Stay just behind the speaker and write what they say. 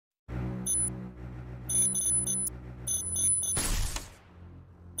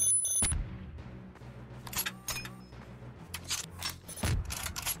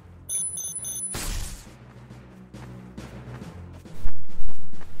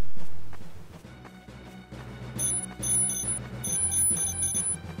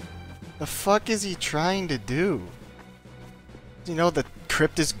The fuck is he trying to do? You know the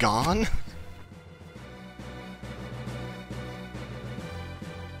crypt is gone?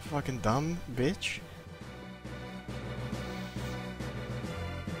 Fucking dumb bitch.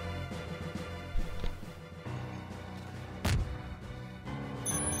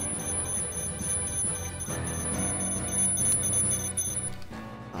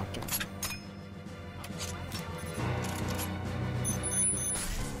 Okay.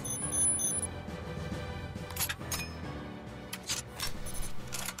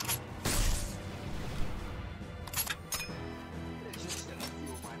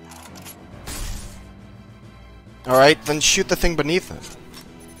 Alright, then shoot the thing beneath him.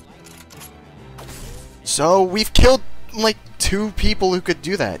 So, we've killed, like, 2 people who could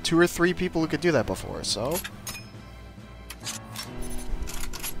do that. 2 or 3 people who could do that before, so...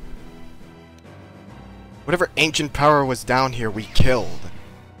 Whatever ancient power was down here, we killed.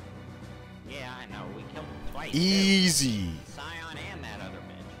 Yeah, I know. We killed him twice. Easy. Scion and that other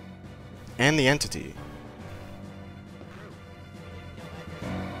bitch. And the entity.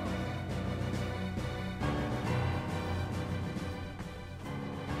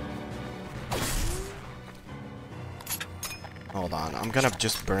 Hold on, I'm gonna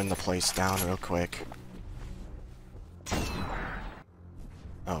just burn the place down real quick.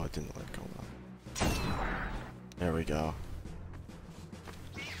 Oh, it didn't let go. There we go.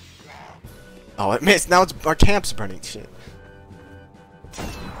 Oh, it missed. Now it's our camp's burning. Shit.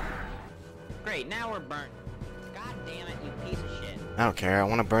 Great, now we're burnt. God damn it, you piece of shit. I don't care. I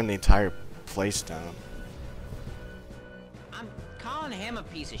want to burn the entire place down. I'm calling him a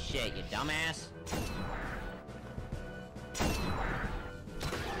piece of shit, you dumbass.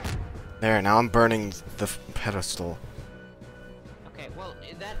 There, now I'm burning the pedestal. Okay, well,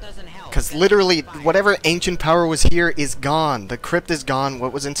 that doesn't help. Because literally, whatever ancient power was here is gone. The crypt is gone.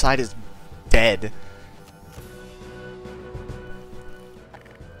 What was inside is dead.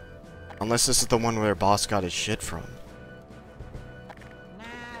 Unless this is the one where their boss got his shit from. Nah,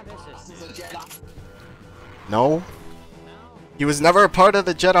 this is... No? No. He was never a part of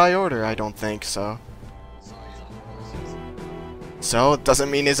the Jedi Order, I don't think, so. So, it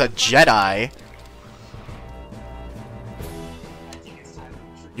doesn't mean he's a Jedi.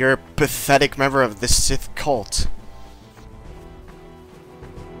 You're a pathetic member of the Sith cult.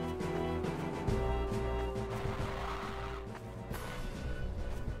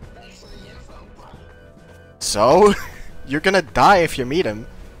 So? You're gonna die if you meet him.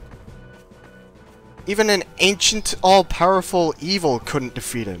 Even an ancient, all-powerful evil couldn't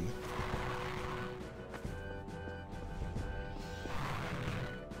defeat him.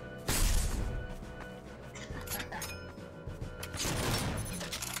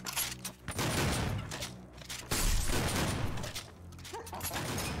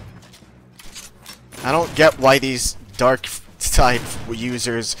 I don't get why these dark side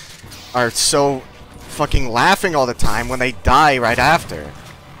users are so fucking laughing all the time when they die right after.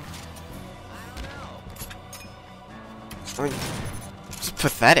 I mean, it's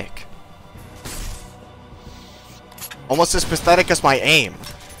pathetic. Almost as pathetic as my aim.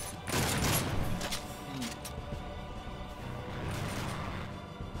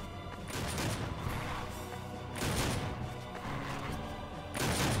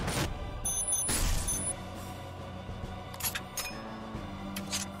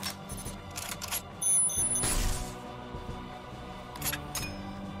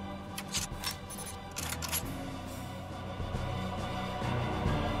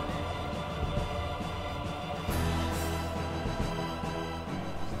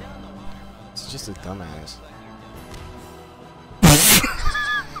 Just a dumbass.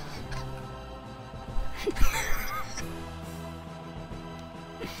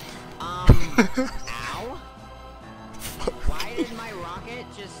 Ow? Why did my rocket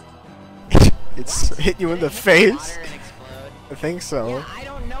just... It's hit you in the face? I think so. Yeah, I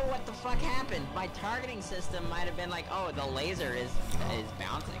don't know what the fuck happened. My targeting system might have been like, oh, the laser is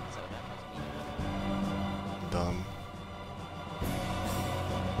bouncing, so that must be... Dumb.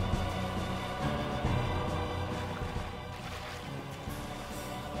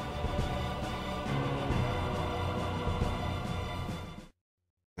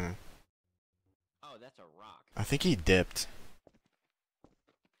 Oh, that's a rock. I think he dipped.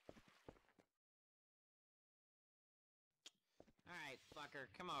 Alright, fucker,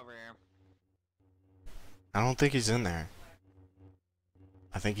 come over here. I don't think he's in there.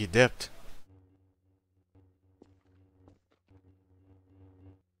 I think he dipped.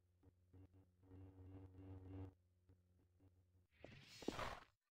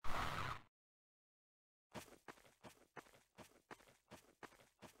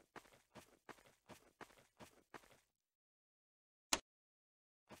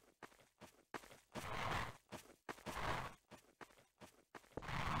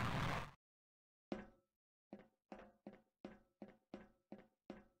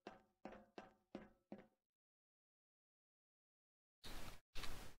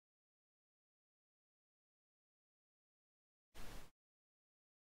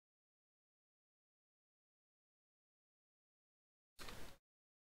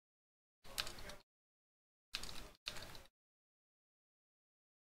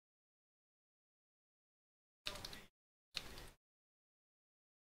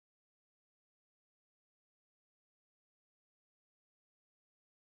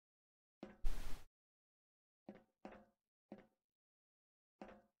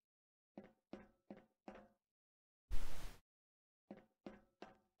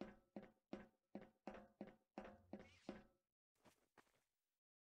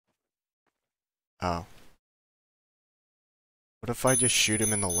 Oh. What if I just shoot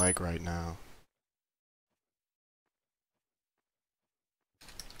him in the leg right now?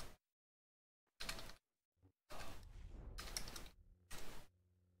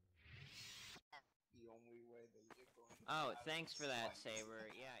 Oh, thanks for that, Saber.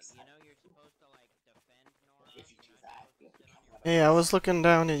 Yeah, you know you're supposed to, like, defend Nora. You're not supposed to sit on your Hey, I was looking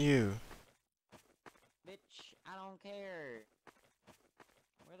down at you. Bitch, I don't care.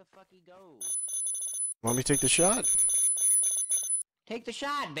 Where the fuck he go? Want me to take the shot? Take the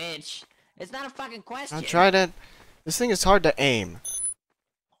shot, bitch! It's not a fucking question! I'll try to... This thing is hard to aim.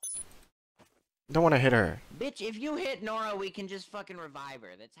 Don't want to hit her. Bitch, if you hit Nora, we can just fucking revive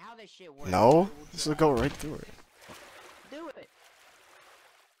her. That's how this shit works. No? This will go right through her. Do it!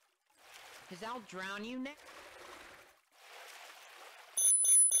 Cause I'll drown you next.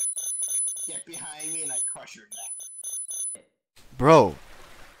 Get behind me and I crush your neck. Bro.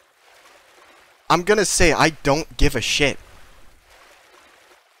 I'm gonna say I don't give a shit.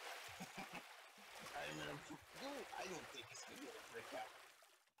 I don't think it's gonna break out.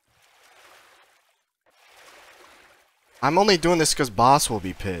 I'm only doing this because boss will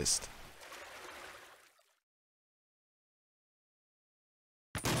be pissed.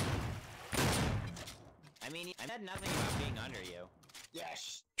 I mean, I said nothing about being under you.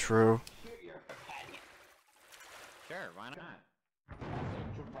 Yes. True. Shoot your companion. Sure, why not?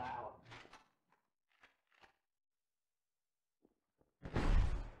 Wow.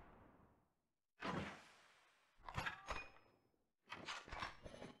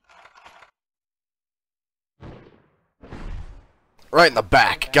 Right in the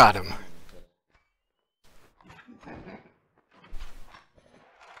back. Got him.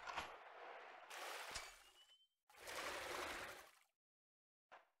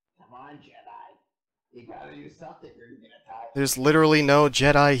 Come on, Jedi. You gotta do something or you're gonna die. There's literally no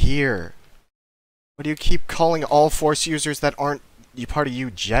Jedi here. Why do you keep calling all Force users that aren't part of you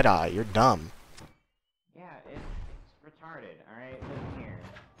Jedi? You're dumb. Yeah, it's retarded, alright? Listen here.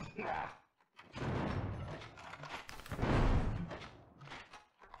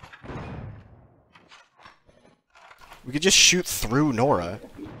 We could just shoot through Nora.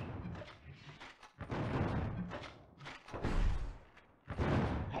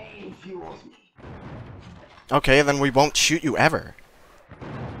 Pain fuels me. Okay, then we won't shoot you ever.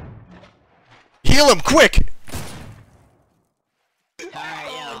 Heal him, quick! Alright,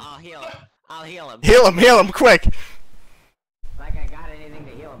 yeah, I'll heal him. I'll heal him. Heal him, quick! Like I got anything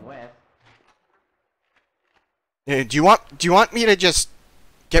to heal him with. Do you want me to just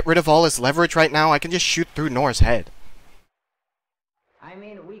get rid of all his leverage right now? I can just shoot through Nora's head. I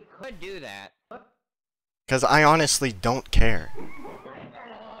mean, we could do that. Because I honestly don't care.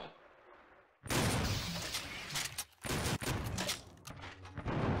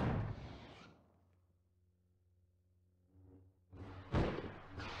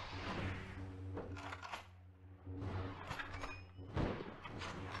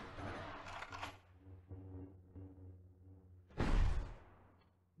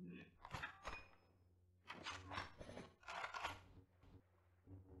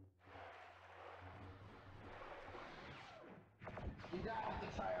 You gotta have to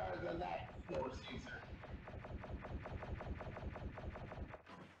try harder than that, Force user.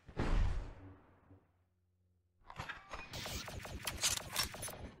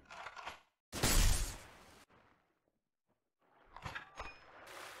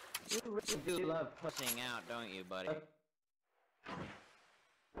 You really do love pussing out, don't you, buddy?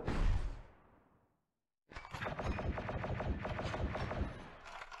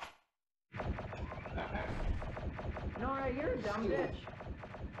 Nora, you're a dumb bitch.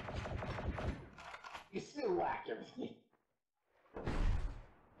 You still whack everything.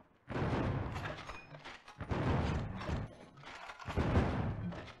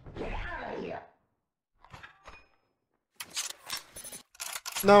 Get out of here!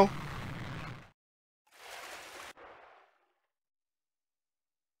 No.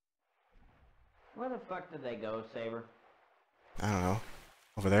 Where the fuck did they go, Saber? I don't know.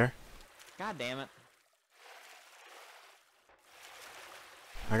 Over there? God damn it.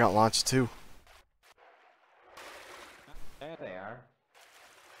 I got launched too. There they are.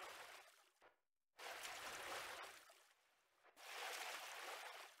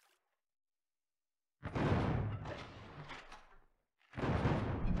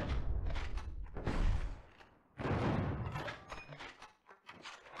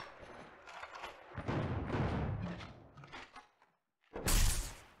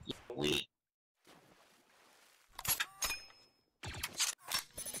 We.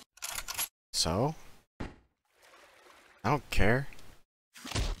 So? I don't care.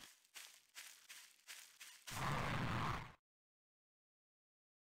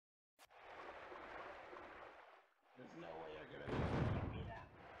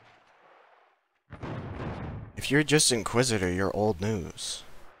 If you're just Inquisitor, you're old news.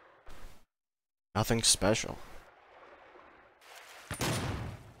 Nothing special.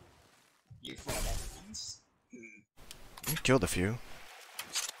 You fought enemies? You killed a few.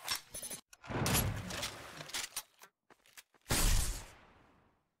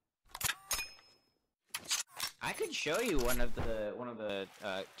 I could show you one of the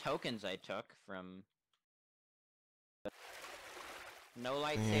tokens I took from. No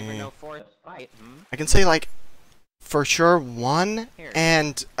lightsaber, no force fight. I can say like, for sure one Here.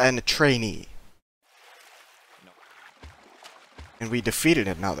 and a trainee. No. And we defeated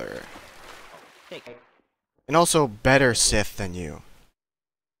another. Take it. And also better Sith than you.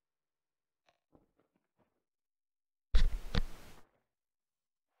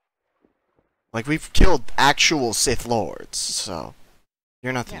 Like, we've killed actual Sith Lords, so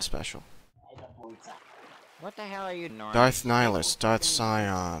you're nothing special. What the hell are you ignoring? Darth Nihilus, Darth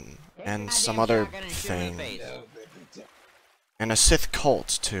Scion, and some other thing. And a Sith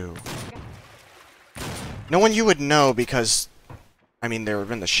cult, too. No one you would know because, I mean, they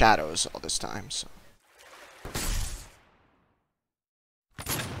were in the shadows all this time, so.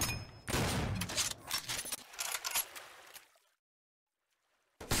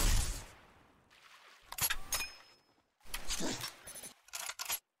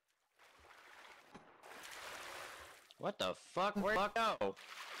 What the fuck? Where'd it go?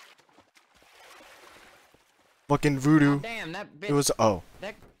 Fucking voodoo. Oh, damn, that bitch. It was, oh.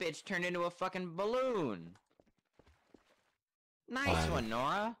 That bitch turned into a fucking balloon. Nice one,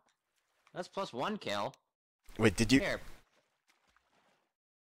 Nora. That's +1 kill. Wait, did you? Here.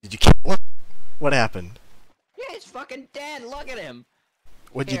 Did you kill? What happened? Yeah, he's fucking dead. Look at him.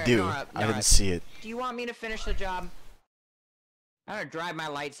 What'd Here, you do? Nora, I didn't see it. Do you want me to finish the job? I'm gonna drive my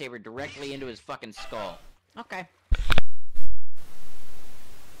lightsaber directly into his fucking skull. Okay.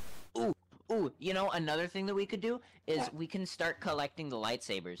 Ooh, you know, another thing that we could do is we can start collecting the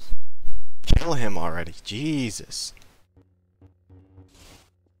lightsabers. Kill him already. Jesus.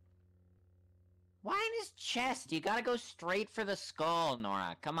 Why in his chest? You gotta go straight for the skull,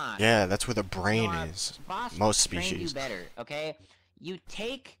 Nora. Come on. Yeah, that's where the brain Nora, is. Boss Most trained species. you better, okay?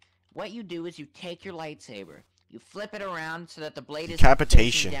 What you do is you take your lightsaber, you flip it around so that the blade is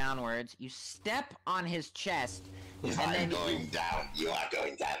Decapitation. facing downwards, you step on his chest, and I'm then going down. You are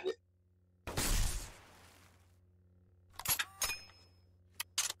going down with.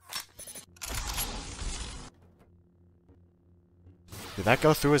 Did that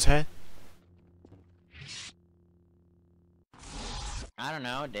go through his head? I don't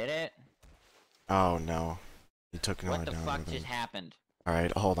know, did it? Oh no. He took Nora What the down fuck with him. just happened?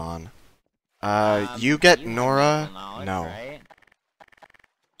 Alright, hold on. You get you have Nora? medical knowledge, No. right?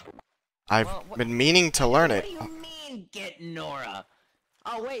 I've Well, what- been meaning to learn it. What do you mean, get Nora?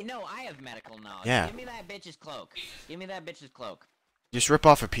 Oh wait, no, I have medical knowledge. Yeah. Give me that bitch's cloak. Give me that bitch's cloak. Just rip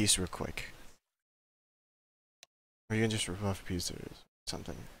off a piece real quick. Or you can just rip off a piece or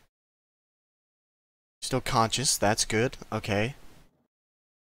something. Still conscious, that's good. Okay.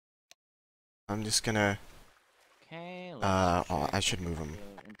 I'm just gonna... Okay, oh, check I should move him.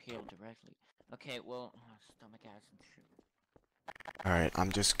 Impale directly. Okay, well, stomach acid. Shoot. Alright,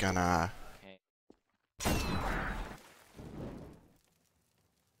 I'm just gonna... Okay.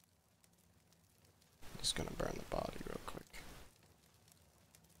 Just gonna burn the body real quick.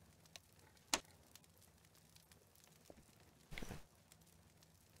 Okay.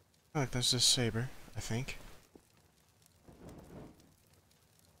 Look, there's this saber, I think.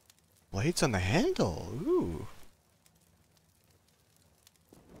 Blades on the handle, ooh.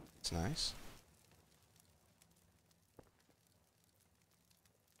 It's nice.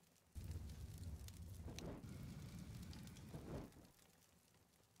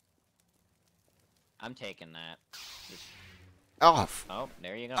 I'm taking that. Just... Oh, Oh,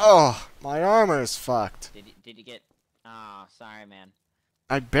 there you go. oh, my armor is fucked. Did you get... Oh, sorry, man.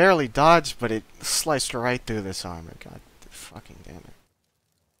 I barely dodged, but it sliced right through this armor. God fucking damn it.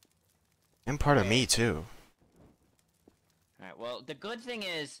 And part of me, too. Alright, well, the good thing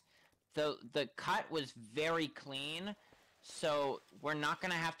is, the cut was very clean, so we're not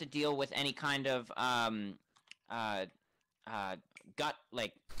gonna have to deal with any kind of, gut,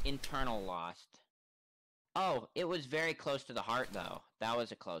 like, internal loss. Oh, it was very close to the heart, though. That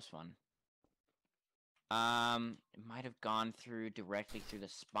was a close one. It might have gone through directly through the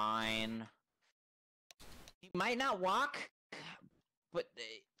spine. He might not walk, but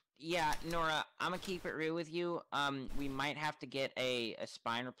yeah, Nora, I'm gonna keep it real with you. We might have to get a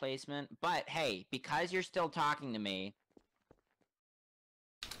spine replacement, but hey, because you're still talking to me,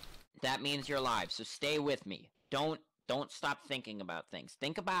 that means you're alive. So stay with me. Don't Don't stop thinking about things.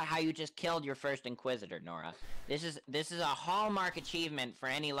 Think about how you just killed your first Inquisitor, Nora. This is a hallmark achievement for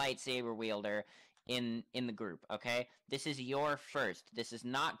any lightsaber wielder in the group, okay? This is your first. This is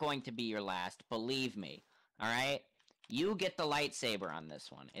not going to be your last, believe me. Alright? You get the lightsaber on this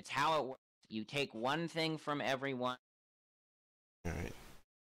one. It's how it works. You take one thing from everyone. Alright.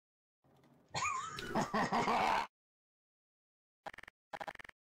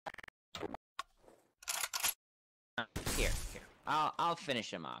 Here. I'll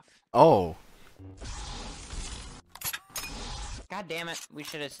finish him off. Oh. God damn it, we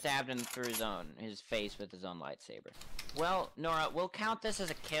should have stabbed him through his face with his own lightsaber. Well, Nora, we'll count this as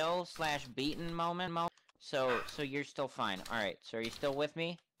a kill / beaten moment. So you're still fine. Alright, so are you still with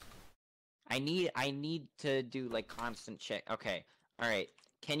me? I need to do like constant check. Okay. Alright.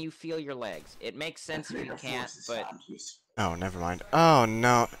 Can you feel your legs? It makes sense if you can't, but Oh, never mind. Oh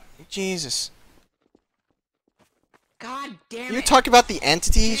no. Jesus. God damn it! You talk about the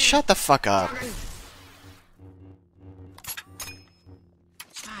entity? Shut the fuck up.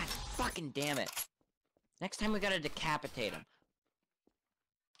 God fucking damn it. Next time we gotta decapitate him.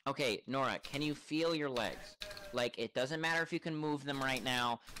 Okay, Nora, can you feel your legs? Like, it doesn't matter if you can move them right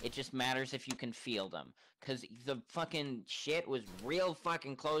now, it just matters if you can feel them. Cause the fucking shit was real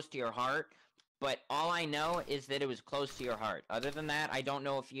fucking close to your heart, but all I know is that it was close to your heart. Other than that, I don't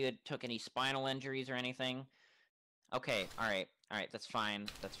know if you took any spinal injuries or anything. Okay, alright, that's fine,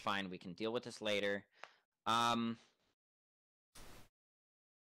 we can deal with this later. Alright.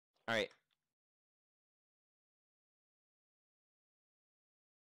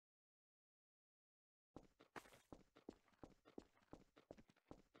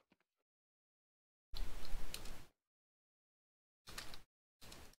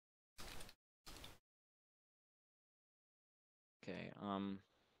 Okay,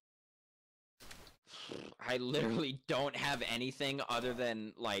 I literally don't have anything other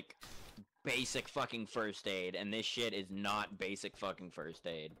than, like, basic fucking first aid, and this shit is not basic fucking first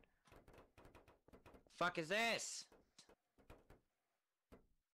aid. Fuck is this?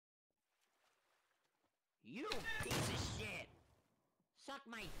 You piece of shit! Suck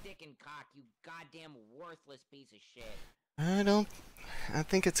my dick and cock, you goddamn worthless piece of shit. I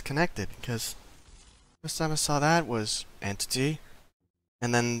think it's connected, because first time I saw that was Entity.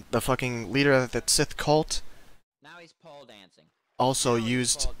 And then the fucking leader of that Sith cult Now he's pole dancing. also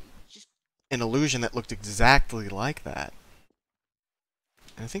used an illusion that looked exactly like that.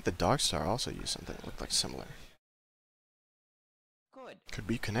 And I think the Dark Star also used something that looked like similar. Good. Could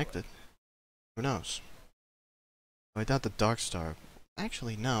be connected. Who knows? I doubt the Dark Star.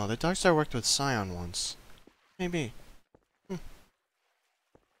 Actually, no. The Dark Star worked with Scion once. Maybe.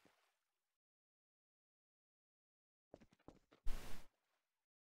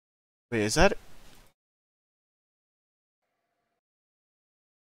 Wait, is that...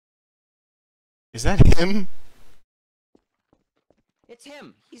 Is that him? It's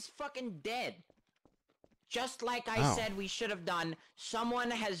him. He's fucking dead. Just like I said we should have done.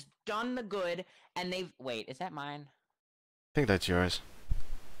 Someone has done the good, and they've... Wait, is that mine? I think that's yours.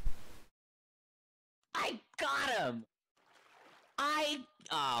 I got him!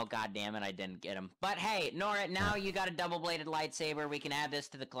 Oh, god damn it, I didn't get him. But hey, Nora, now you got a double-bladed lightsaber. We can add this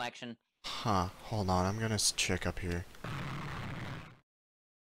to the collection. Huh. Hold on, I'm gonna check up here.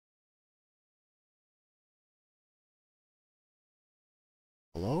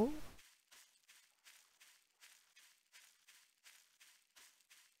 Hello?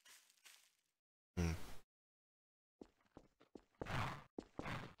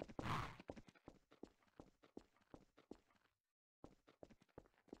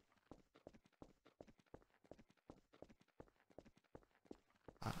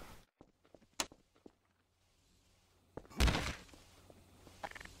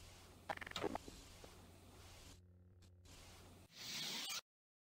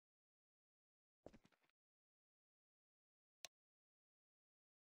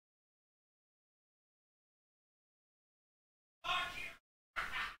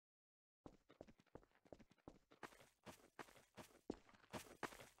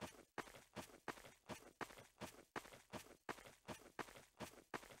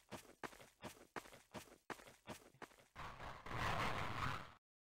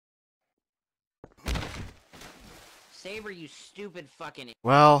 Saber, you stupid fucking...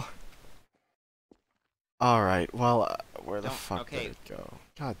 Well... Alright, well, where the fuck okay. did it go?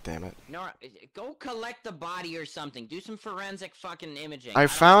 God damn it. Nora, go collect the body or something. Do some forensic fucking imaging. I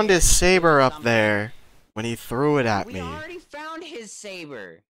found his saber up there when he threw it at we me. We already found his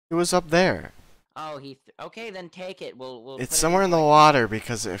saber. It was up there. Oh, okay, then take it. We'll it's somewhere in the water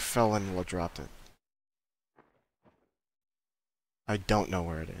because it fell and we dropped it. I don't know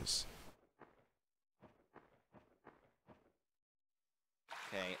where it is.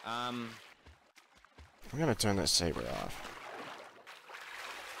 Okay, I'm gonna turn that saber off.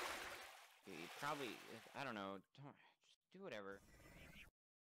 you probably, I don't know, just do whatever.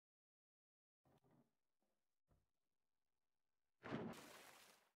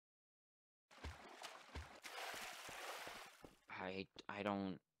 I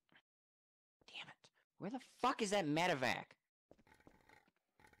don't... Damn it. Where the fuck is that medevac?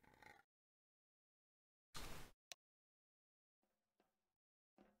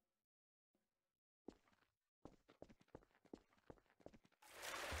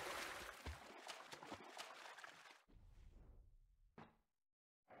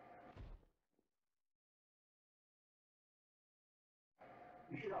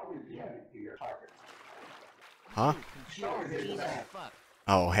 You should always be heading to your target. Huh? Jesus fuck.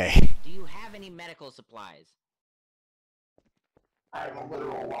 Oh, hey. Do you have any medical supplies? I have a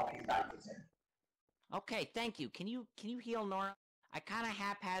literal walking doctor's here. Okay, thank you. Can you heal Nora? I kind of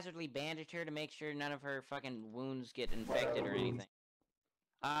haphazardly bandaged her to make sure none of her fucking wounds get infected or anything.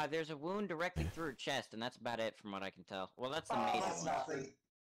 There's a wound directly through her chest, and that's about it from what I can tell. Well, that's the major That's one. nothing.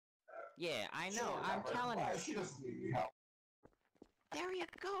 Yeah, I know. I'm telling her. She doesn't need any help. There you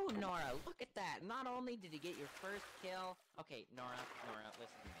go, Nora. Look at that. Not only did you get your first kill. Okay, Nora,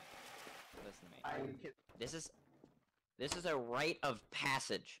 listen to me. This is a rite of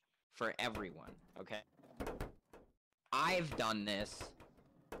passage for everyone. Okay. I've done this.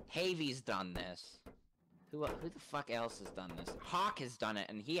 Havy's done this. Who the fuck else has done this? Hawk has done it,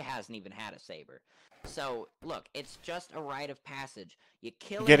 and he hasn't even had a saber. So look, it's just a rite of passage. You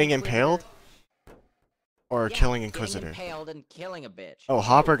kill. Getting impaled? Or killing Inquisitor? Getting impaled and killing a bitch. Oh,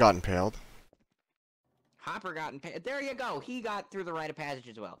 Hopper got impaled. Hopper got impaled. There you go. He got through the rite of passage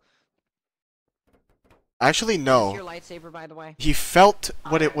as well. Actually, Is this no. your lightsaber, by the way? He felt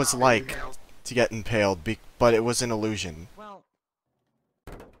what it was like to get impaled, but it was an illusion. Well,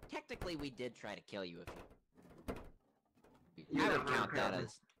 technically, we did try to kill you. I would count that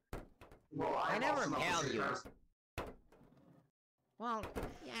as. Well, I never also not the impaled same you. person. Well,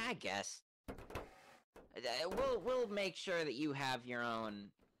 yeah, I guess. We'll make sure that you have your own.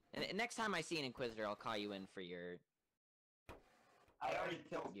 And next time I see an Inquisitor, I'll call you in for your. I already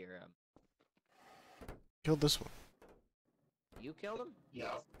killed Your. Killed this one. You killed him?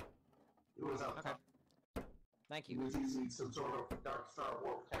 Yeah. It was up. Okay. Thank He you. was using some sort of Dark Star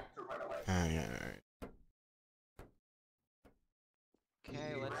War protector right away. Yeah, alright.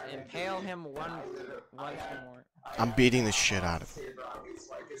 Okay, let's impale him once more. I'm beating the shit out of him.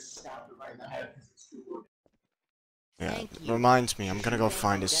 Yeah, Thank you. reminds me, I'm gonna go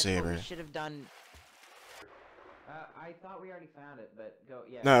find his That's what saber. we should have done. I thought we already found it, but go.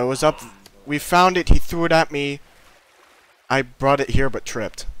 Yeah. No, it was up. We found it, he threw it at me. I brought it here but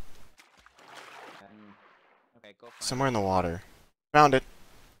tripped. Okay, go find Somewhere in the water. Found it.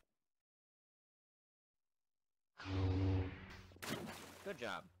 Good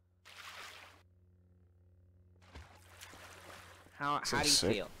job. How do you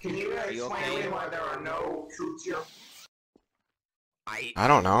sick. feel? Can you Are you explain okay? why there are no troops here? I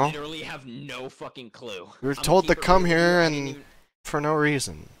don't know. Literally have no fucking clue. We were I'm told to keep it come real with here you, and for no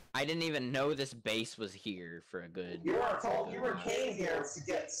reason. I didn't even know this base was here for a good. You were told you came here to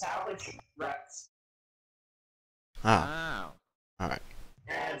get salvage wrecks, Ah, Wow. alright.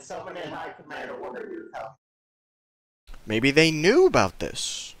 and someone in high command ordered you to come. Maybe they knew about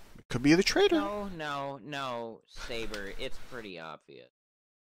this. It could be the traitor. No, Saber. It's pretty obvious.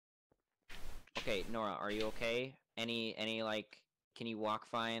 Okay, Nora, are you okay? Any like, can you walk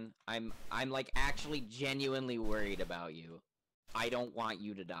fine? I'm like actually genuinely worried about you. I don't want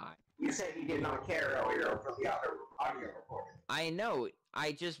you to die. You said you did not care earlier for the other audio recording. I know.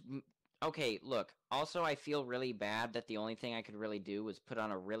 Okay, look. Also, I feel really bad that the only thing I could really do was put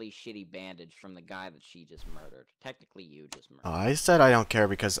on a really shitty bandage from the guy that she just murdered. Technically, you just murdered. I said I don't care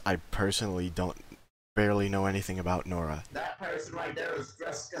because I personally barely know anything about Nora. That person right there is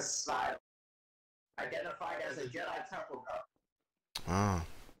Jessica Style, identified as a Jedi Temple guard. Oh.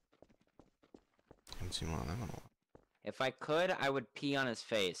 Haven't seen one of them in a while. If I could, I would pee on his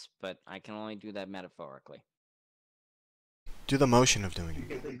face, but I can only do that metaphorically. Do the motion of doing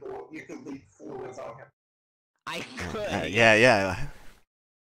it. You can leak fluids on him. I could. Yeah.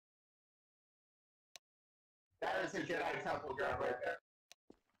 That is a Jedi Temple guard right there.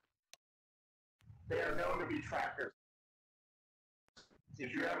 They are known to be trackers.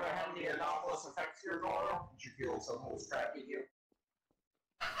 Did you ever have any anomalous effects here, Nora? Did you feel someone was tracking you?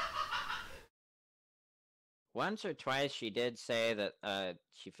 Once or twice, she did say that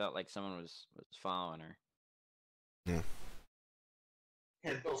she felt like someone was following her. Yeah.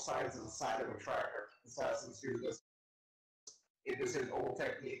 had those signs on the side of a tracker. Assassins do this. It is an old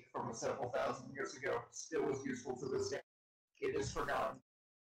technique from several thousand years ago. Still is useful to this day. It is forgotten.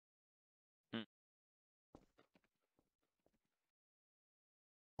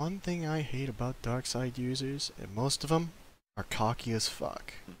 One thing I hate about dark side users, and most of them, are cocky as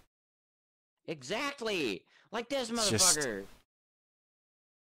fuck. Exactly! Like this It's just- motherfucker!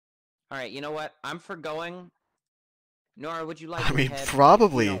 Alright, you know what? I'm forgoing. Nora, would you like I his mean, head?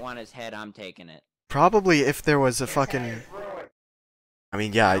 probably- If you don't want his head, I'm taking it. Probably if there was a It's fucking... how you throw it. I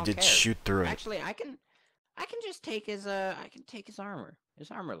mean, yeah, I don't did care. shoot through it. Actually, I can just take his I can take his armor.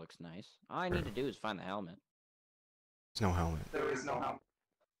 His armor looks nice. All I need to do is find the helmet. There's no helmet. There is no helmet.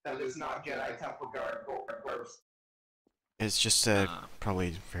 That is not Jedi Temple Guard wears. It's just a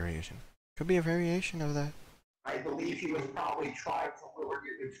probably variation. Could be a variation of that. I believe he was probably trying to lure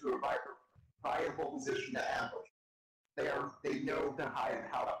you into a viable position to ambush. They know how to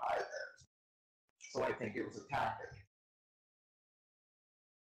hide theirs. So I think it was a tactic.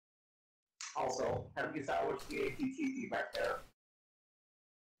 Also, have you established the ATTD back there?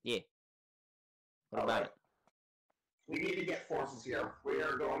 Yeah. What about it? We need to get forces here. We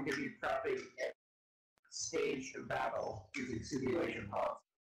are going to be prepping a staged battle using simulation pods.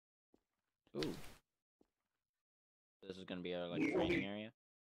 Ooh. This is gonna be our We will training be- area.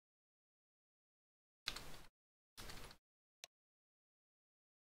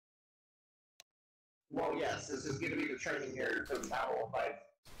 Well, yes, this is going to be the training area for the battle of Life.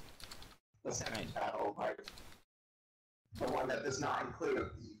 The second battle of Life. The one that does not include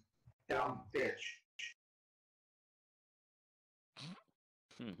the dumb bitch.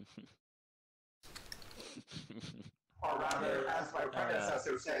 Or rather, as my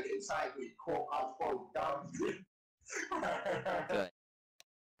predecessor said, inside the quote-unquote dumb bitch. Good.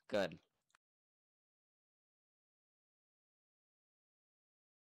 Good.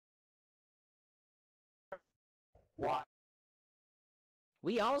 What?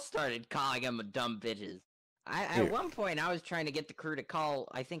 We all started calling them dumb bitches. At Dude. one point, I was trying to get the crew to call,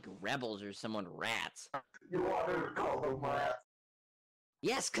 I think, rebels or someone rats. You wanted to call them rats.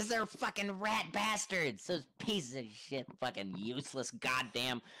 Yes, because they're fucking rat bastards. Those pieces of shit, fucking useless,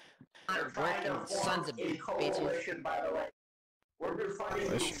 goddamn They're trying to working form sons of a bitches. coalition, by the way. We're just fighting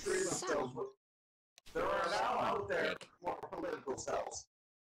to extreme themselves. There are now out there more political cells.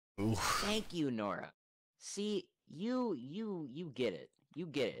 Oof. Thank you, Nora. See, you get it. You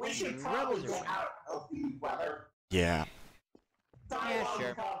get it. We should probably Rebels are get out of the weather. Yeah.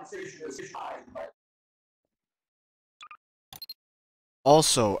 sure. Conversation is fine, but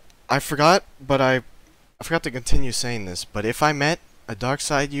Also, I forgot to continue saying this, but if I met a dark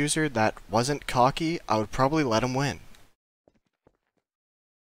side user that wasn't cocky, I would probably let him win.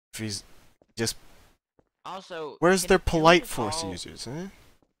 If he's just... Also, Where's their can we polite just force all- users, eh?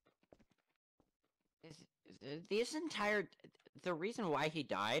 This entire... The reason why he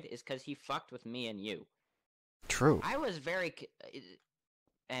died is because he fucked with me and you. True. I was very...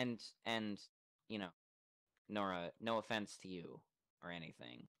 And, you know, Nora, no offense to you or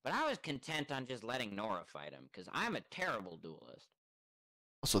anything, but I was content on just letting Nora fight him, because I'm a terrible duelist.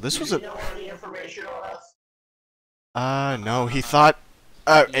 Also, this was do a... you know any information on us? no, he thought...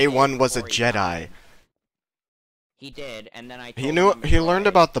 He A1 did was a before he Jedi. died. He did, and then I told He knew... him He before learned I-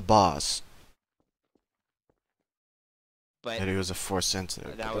 about the boss. But That he was a force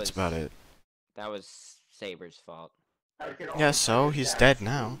sensitive, that but that's was- about it. that was Saber's fault. I can Yeah, only so say he's that dead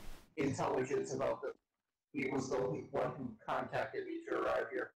now. Intelligence about the... He was the only one who contacted me to arrive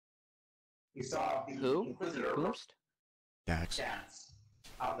here. He saw the Who? Inquisitor Boost? Dax. dance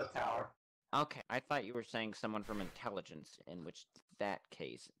on the tower. Okay, I thought you were saying someone from intelligence, in which that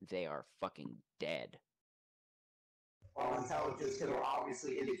case, they are fucking dead. Well, intelligence could have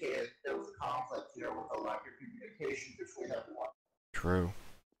obviously indicated there was a conflict here with a lack of communication between everyone. True.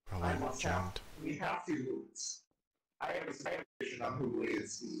 I Probably must have. jammed. We have to move. I have a suspicion on who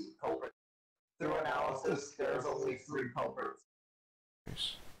is the culprit. Through analysis, there's only 3 culprits.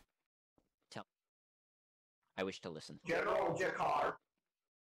 Nice. I wish to listen. General Jakar,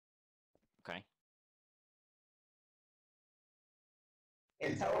 Okay.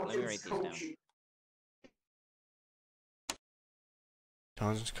 intelligence write these down. co-chief.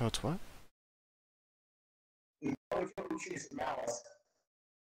 Intelligence code's what? Intelligence co-chief Malice.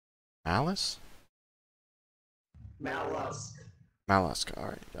 Malice? Malice. Malaska,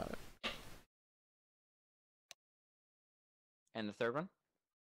 alright, got it. And the third one?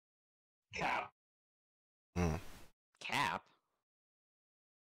 Cap. Hmm. Cap?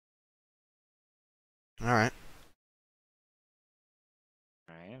 Alright.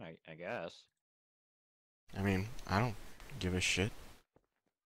 Alright, I guess. I mean, I don't give a shit.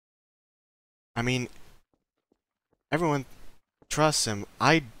 I mean, everyone trusts him.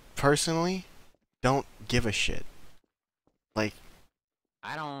 I personally don't give a shit. Like,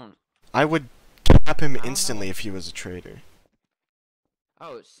 I don't. I would cap him don't instantly know. if he was a traitor.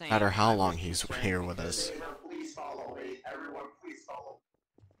 Oh, same. No matter how I long was he's concerned here with because- us. Please follow me. Everyone, please follow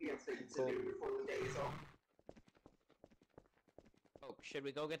the thing to do before the day is over. Oh, should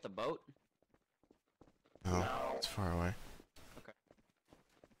we go get the boat? No, it's far away.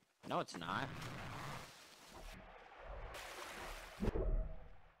 No, it's not.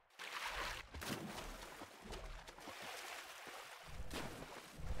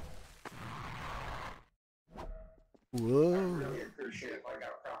 I Whoa. really appreciate if I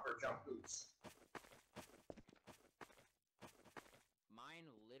got proper jump boots. Mine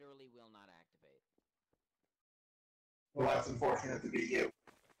literally will not activate. Well, that's unfortunate to be you.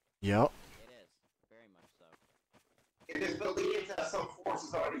 Yep. It is. Very much so. It is believed that some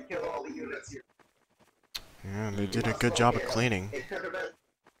forces already killed all the units here. Yeah, they did a good job of cleaning. It could have been.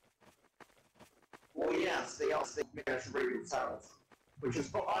 Well, yes, they also managed to bring in silence. Which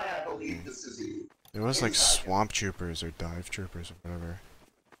is why I believe this is you. There was like swamp troopers or dive troopers or whatever.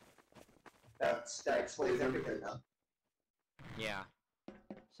 That explains everything now. Yeah.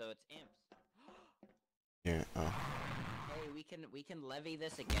 So it's imps. Yeah. Oh. Hey, we can levy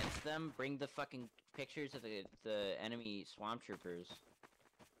this against them. Bring the fucking pictures of the enemy swamp troopers,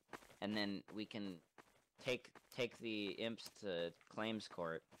 and then we can take the imps to claims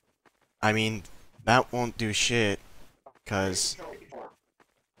court. I mean, that won't do shit, cause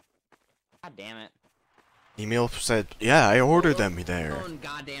God damn it. Emil said, "Yeah, I ordered them there." Own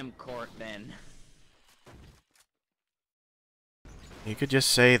goddamn court then. You could just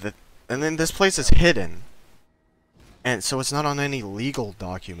say that, and then this place is hidden, and so it's not on any legal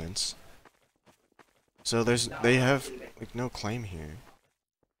documents. So they have like no claim here.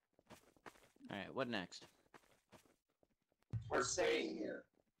 All right, what next? We're staying here.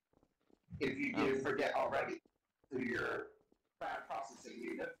 If you didn't forget already, through your bad processing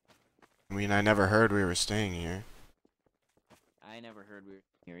unit. I mean, I never heard we were staying here. I never heard we were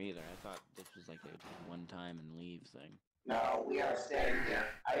here either. I thought this was like a one time and leave thing. No, we are staying here.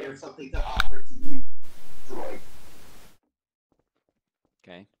 I have something to offer to you, droid.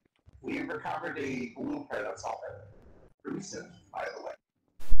 Okay. We recovered a blueprint of something. Recent, by the way.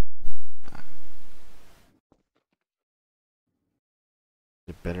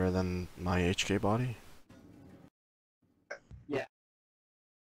 Is it better than my HK body? Yeah.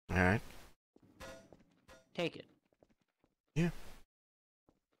 Alright. Take it. Yeah.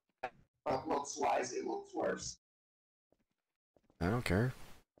 But looks-wise, it looks worse. I don't care.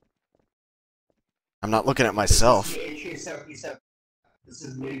 I'm not looking at myself. This is the HK-77. This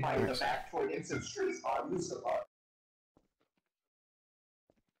is made by the Factoid Industries on Mustafar.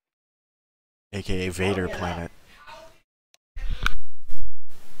 AKA Vader Planet.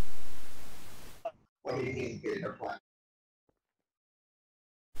 What do you mean, Vader Planet?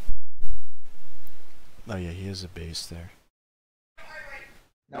 Oh yeah, he has a base there.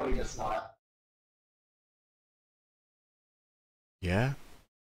 No, he does not. Yeah?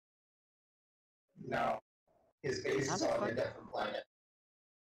 No. His base How is the on a fuck- different planet.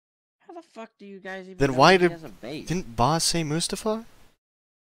 How the fuck do you guys even Then know why he did- has a base? Didn't Boss say Mustafar?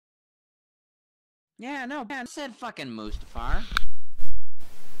 Yeah, no, man said fucking Mustafar.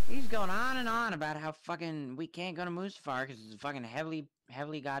 He's going on and on about how fucking we can't go to Mustafar because it's fucking heavily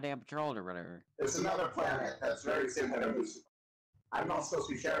goddamn patrolled or whatever. There's another planet that's very similar to Mustafar. I'm not supposed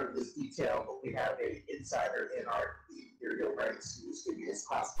to be sharing this detail, but we have an insider in our Imperial ranks who's giving us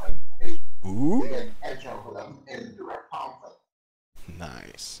classified information to Ooh? get an edge over them in direct conflict.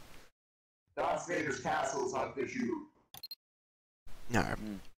 Nice. Darth Vader's castle is on Vishu. No,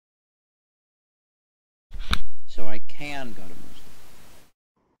 So I can go to Mustafar.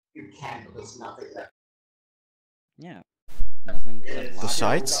 You can, but there's nothing there. Yeah. Nothing It's except The lots-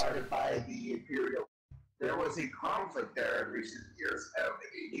 sites? guarded by the Imperial. There was a conflict there in recent years, and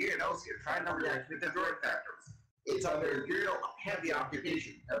the GNOs are trying to react with the droid factors. It's under Imperial heavy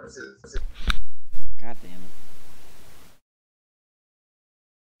occupation ever since. God damn it.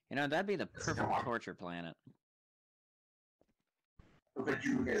 You know, that'd be the perfect torture planet. But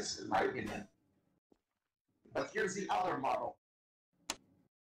you is, in my opinion. But here's the other model.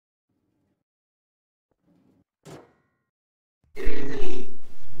 It is a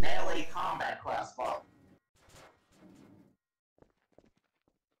melee combat class model.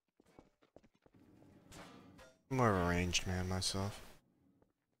 I'm more of a ranged man myself.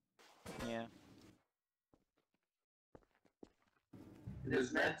 Yeah. It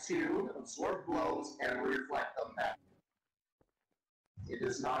is meant to absorb blows and reflect them back. It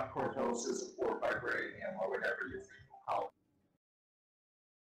is not cortosis or vibranium or whatever you think will call it.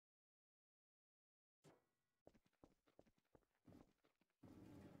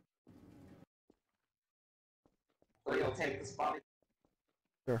 So you'll take this body.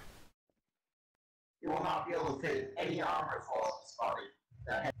 Sure. You will not be able to fit any armor for this body.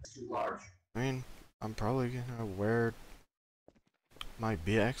 That head is too large. I mean, I'm probably gonna wear my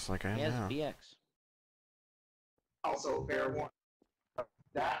BX like I am Yes, now. BX. Also, fair warning.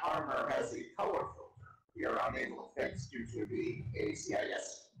 That armor has a color filter we are unable to fix due to being a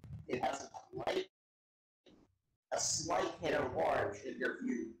CIS. It has a slight hit of orange in your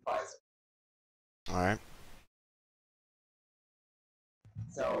view visor. Alright.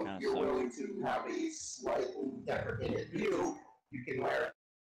 So Kinda if you're sucks. willing to have a slightly deprecated view, you can wear it.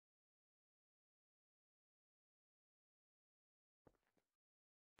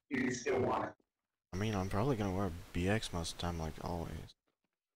 Do you still want it? I mean, I'm probably gonna wear BX most of the time, like always.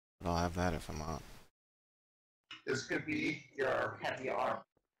 But I'll have that if I'm on. This could be your heavy arm.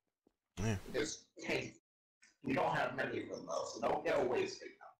 Yeah. This tank. You don't have many of them though, so don't get wasted.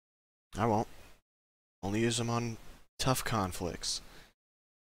 I won't. Only use them on tough conflicts.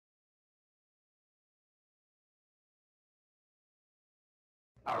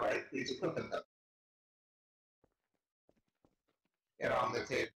 Alright, please equip them. Get on the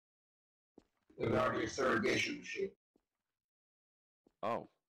table. There's already a surrogation machine. Oh.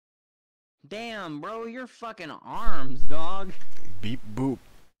 Damn, bro, your fucking arms, dog. Beep boop.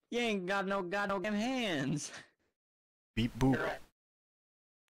 You ain't got no damn hands. Beep boop. Correct.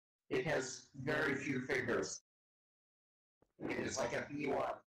 It has very few fingers. It is like a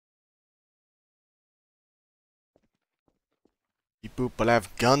B1. Beep boop, but I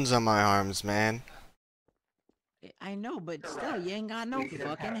have guns on my arms, man. I know, but still, Correct. you ain't got no We can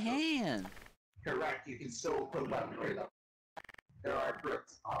fucking have those. hand. Correct, you can still put weaponry though. There are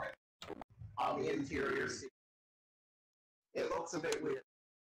grips on it. On the interior seat. It looks a bit weird.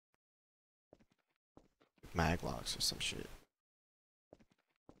 Mag locks or some shit.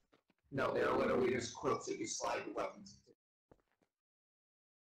 No, they're literally just quilts that you slide the weapons into.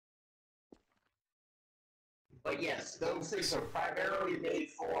 But yes, those things are primarily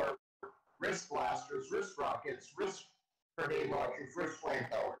made for wrist blasters, wrist rockets, wrist grenade launchers, wrist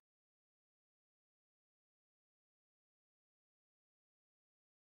flamethrowers.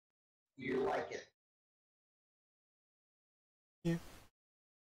 You like it? Yeah.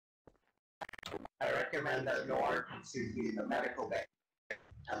 I recommend that Nord to be in the medical bay,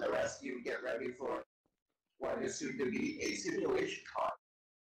 and the rest of you get ready for what is soon to be a simulation car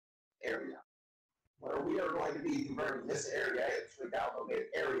area, where we are going to be converting this area into a downloaded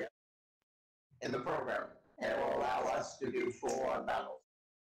area in the program, and it will allow us to do full-on battles.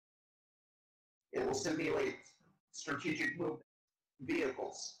 It will simulate strategic movement,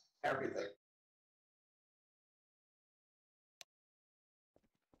 vehicles, everything.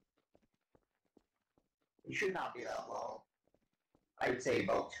 It should not be that long. I'd say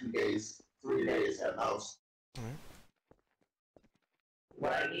about 2 days, 3 days at most. Alright.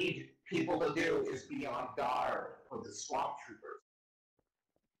 What I need people to do is be on guard for the swamp troopers.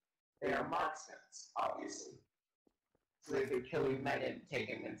 They are marksmen, obviously. So they've been killing men and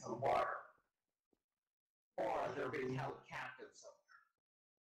taking them into the water. Or they're being held captive somewhere.